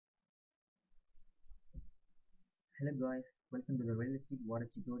Hello guys, welcome to the realistic water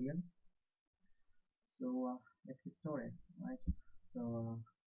tutorial. Let's get started, right?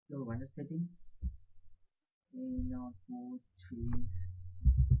 Your water setting in 4, 3,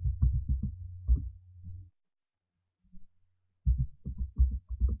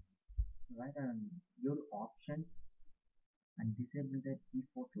 right? And your options and disable the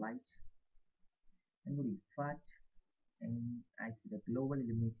default light and go to effect and I see the global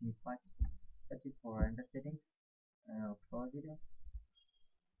illumination effect. That's it for render settings. Close it up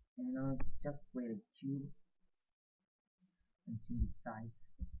and just create a cube and change the size.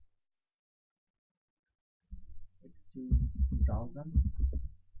 It's to 2000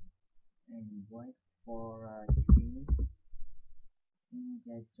 and wait for change in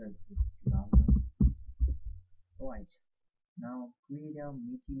gesture to 2000. Right, now create a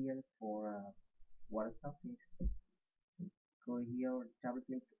material for water surface. So go here, double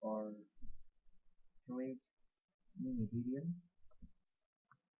click or create new material,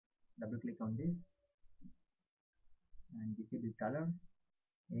 double click on this and disable color,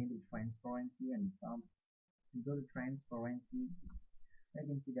 enable transparency and bump. You go to transparency, I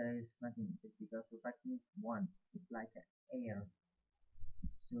can see there is nothing just because reflection is 1, it's like air.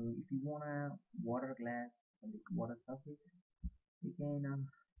 So if you want a water glass on the water surface, you can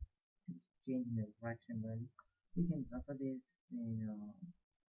change the refraction value. So you can buffer this in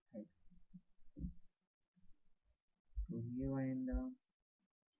like, go here and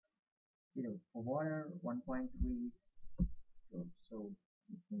for water 1.3 is good. So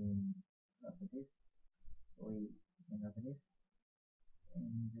you can buffer this. So you can buffer this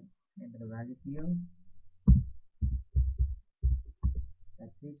and enter the value here.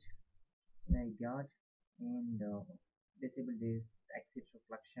 That's it. There you got and disable this exit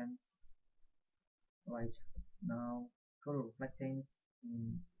reflections. Right now, go to reflectance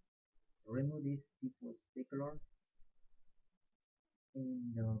and remove this default specular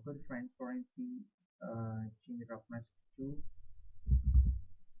and go to transparency, change the roughness to 2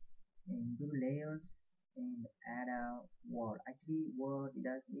 and go to layers and add a word. Actually, what it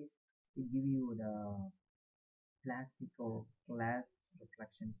does is it give you the plastic or glass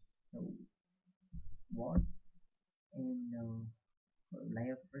reflections. So word and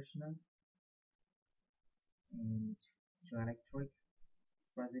layer freshener and so electric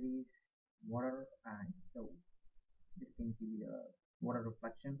properties water and so this can give you the water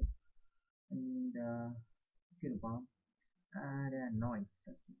reflection and good bomb add a noise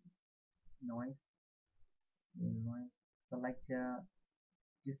noise select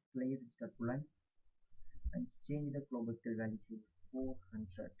display the turbulence and change the global scale value to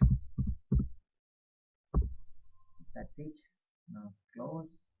 400. That's it. Now close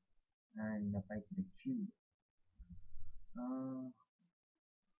and apply to the cube.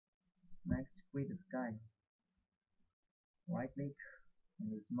 Next create the sky. Right click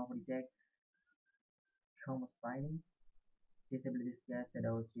and smoke detect chroma styling. Disable this gas that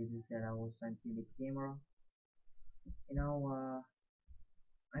I was using that I was sent to the camera. You know,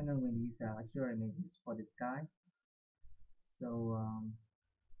 I'm not going to use Azure images for the sky. So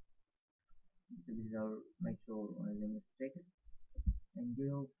this will make sure the mistake. And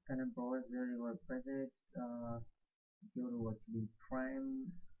you can browse your presets. Go to actually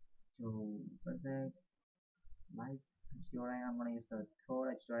prime to presets like HDRI. I'm gonna use the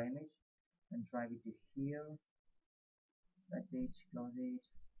third HDRI image and drag it to here. That's it. Close it.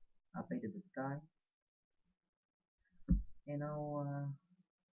 Apply to the sky. And now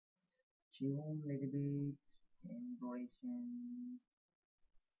zoom a little bit and duration.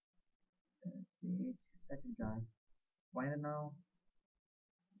 That's it. That's it, guys. Right now,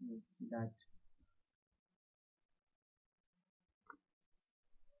 you'll see that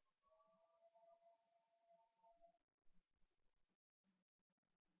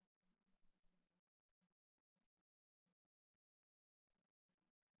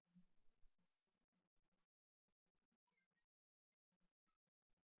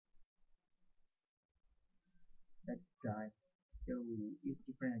that's guy. So use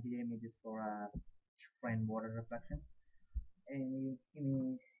different HDR images for different water reflections, and you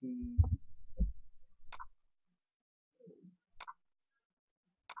may see.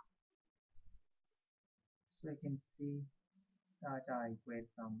 So you can see that I create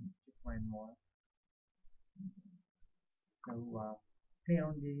some different water. So play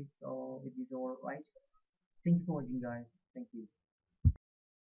on this or with this all right. Thank you for watching, guys. Thank you.